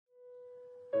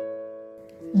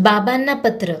बाबांना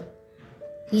पत्र.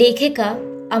 लेखिका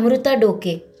अमृता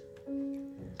डोके.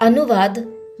 अनुवाद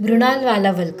मृणाल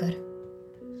वालावलकर.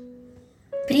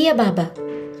 प्रिय बाबा,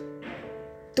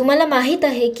 तुम्हाला माहीत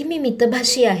आहे की मी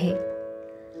मितभाषी आहे.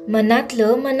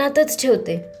 मनातलं मनातच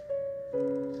ठेवते.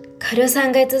 खरं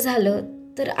सांगायचं झालं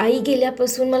तर आई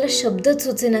गेल्यापासून मला शब्दच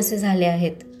सुचेनासे झाले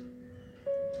आहेत.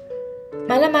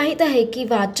 मला माहीत आहे की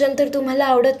वाचन तर तुम्हाला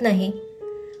आवडत नाही,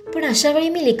 पण अशा वेळी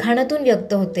मी लिखाणातून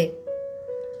व्यक्त होते.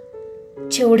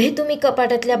 जेवढे तुम्ही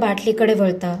कपाटातल्या बाटलीकडे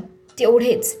वळता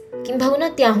तेवढेच, किंबहुना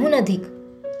त्याहून अधिक.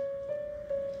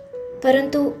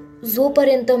 परंतु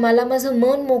जोपर्यंत मला माझं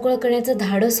मन मोकळं करण्याचं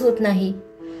धाडस होत नाही,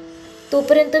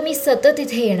 तोपर्यंत मी सतत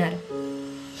इथे येणार,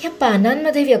 या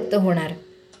पानांमध्ये व्यक्त होणार.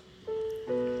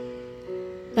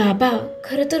 बाबा,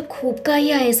 खरं तर खूप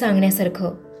काही आहे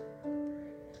सांगण्यासारखं,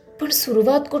 पण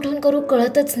सुरुवात कुठून करू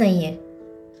कळतच नाहीये.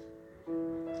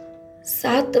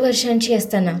 7 वर्षांची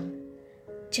असताना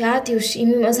ज्या दिवशी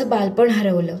मी माझं बालपण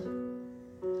हरवलं,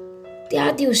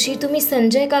 त्या दिवशी तुम्ही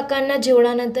संजय काकांना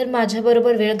जेवणानंतर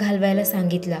माझ्याबरोबर वेळ घालवायला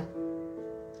सांगितला.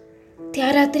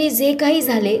 त्या रात्री जे काही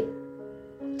झाले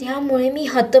त्यामुळे मी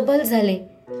हतबल झाले.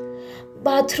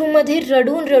 बाथरूममध्ये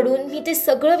रडून रडून मी ते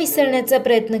सगळं विसरण्याचा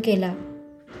प्रयत्न केला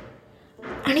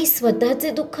आणि स्वतःचे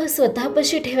दुःख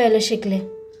स्वतःपाशी ठेवायला शिकले.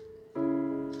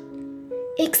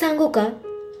 एक सांगू का?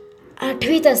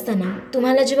 8वीत असताना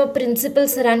तुम्हाला जेव्हा प्रिन्सिपल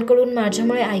सरांकडून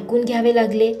माझ्यामुळे ऐकून घ्यावे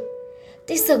लागले,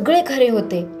 ते सगळे खरे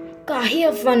होते, काही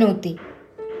अफवा नव्हती.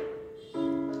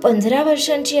 15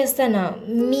 वर्षांची असताना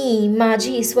मी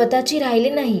माझी स्वतःची राहिले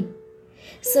नाही,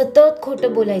 सतत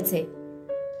खोटं बोलायचे.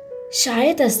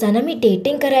 शाळेत असताना मी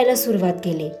डेटिंग करायला सुरुवात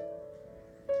केली.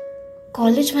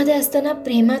 कॉलेजमध्ये असताना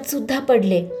प्रेमात सुद्धा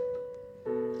पडले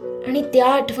आणि त्या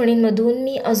आठवणींमधून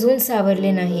मी अजून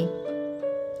सावरले नाही.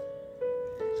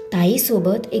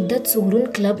 ताईसोबत एकदा चोरून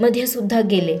क्लबमध्ये सुद्धा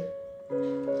गेले.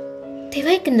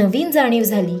 तेव्हा एक नवीन जाणीव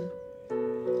झाली.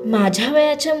 माझ्या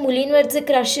वयाच्या मुलींवरचे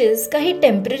क्रशेस काही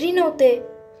टेम्पररी नव्हते.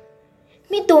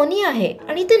 मी दोन्ही आहे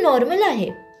आणि ते नॉर्मल आहे.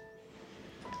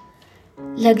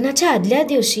 लग्नाच्या आदल्या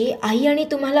दिवशी आई आणि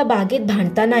तुम्हाला बागेत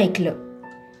भांडताना ऐकलं.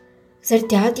 जर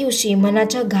त्या दिवशी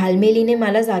मनाच्या घालमेलीने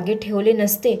मला जागे ठेवले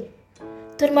नसते,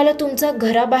 तर मला तुमचा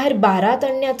घराबाहेर बारात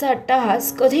आणण्याचा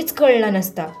अट्टाहास कधीच कळला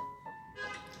नसता.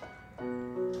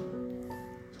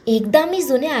 एकदा मी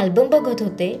जुने अल्बम बघत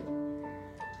होते.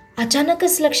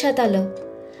 अचानकच लक्षात आलं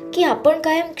की आपण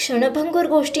कायम क्षणभंगूर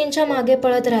गोष्टींच्या मागे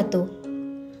पळत राहतो.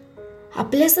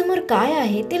 आपल्यासमोर काय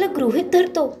आहे त्याला गृहीत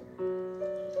धरतो.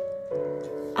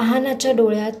 आहानाच्या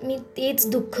डोळ्यात मी तेच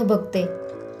दुःख बघते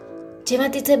जेव्हा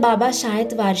तिचे बाबा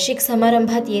शाळेत वार्षिक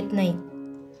समारंभात येत नाही.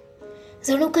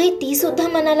 जणू काही ती सुद्धा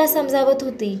मनाला समजावत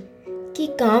होती की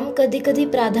काम कधी कधी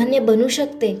प्राधान्य बनू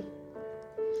शकते,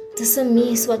 जसं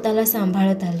मी स्वतःला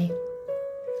सांभाळत आले.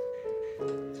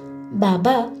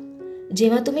 बाबा,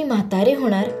 जेव्हा तुम्ही म्हातारे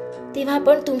होणार तेव्हा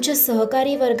आपण तुमच्या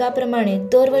सहकारी वर्गाप्रमाणे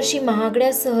दरवर्षी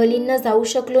महागड्या सहलींना जाऊ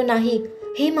शकलो नाही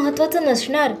हे महत्वाचं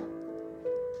नसणार.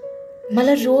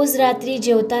 मला रोज रात्री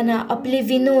जेवताना आपले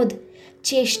विनोद,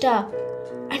 चेष्टा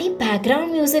आणि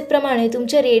बॅकग्राऊंड म्युझिक प्रमाणे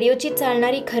तुमच्या रेडिओची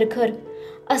चालणारी खरखर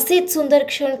असेच सुंदर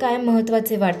क्षण कायम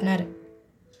महत्वाचे वाटणार.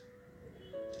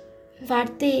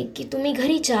 वाटते की तुम्ही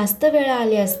घरी जास्त वेळा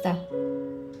आले असता,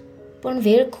 पण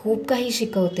वेळ खूप काही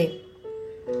शिकवते.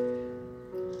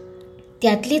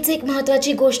 त्यातलीच एक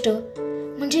महत्वाची गोष्ट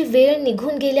म्हणजे वेळ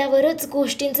निघून गेल्यावरच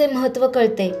गोष्टींचे महत्त्व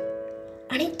कळते,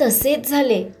 आणि तसेच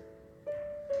झाले.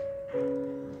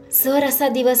 जर असा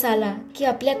दिवस आला की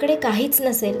आपल्याकडे काहीच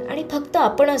नसेल आणि फक्त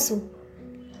आपण असू,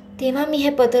 तेव्हा मी हे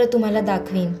पत्र तुम्हाला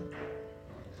दाखवीन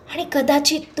आणि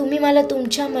कदाचित तुम्ही मला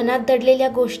तुमच्या मनात दडलेल्या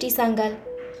गोष्टी सांगाल.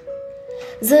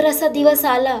 जर असा दिवस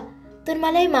आला तर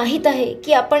मला हे माहीत आहे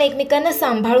की आपण एकमेकांना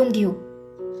सांभाळून घेऊ.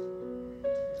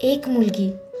 एक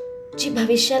मुलगी जी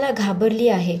भविष्याला घाबरली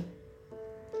आहे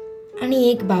आणि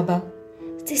एक बाबा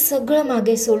जे सगळं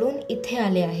मागे सोडून इथे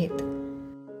आले आहेत.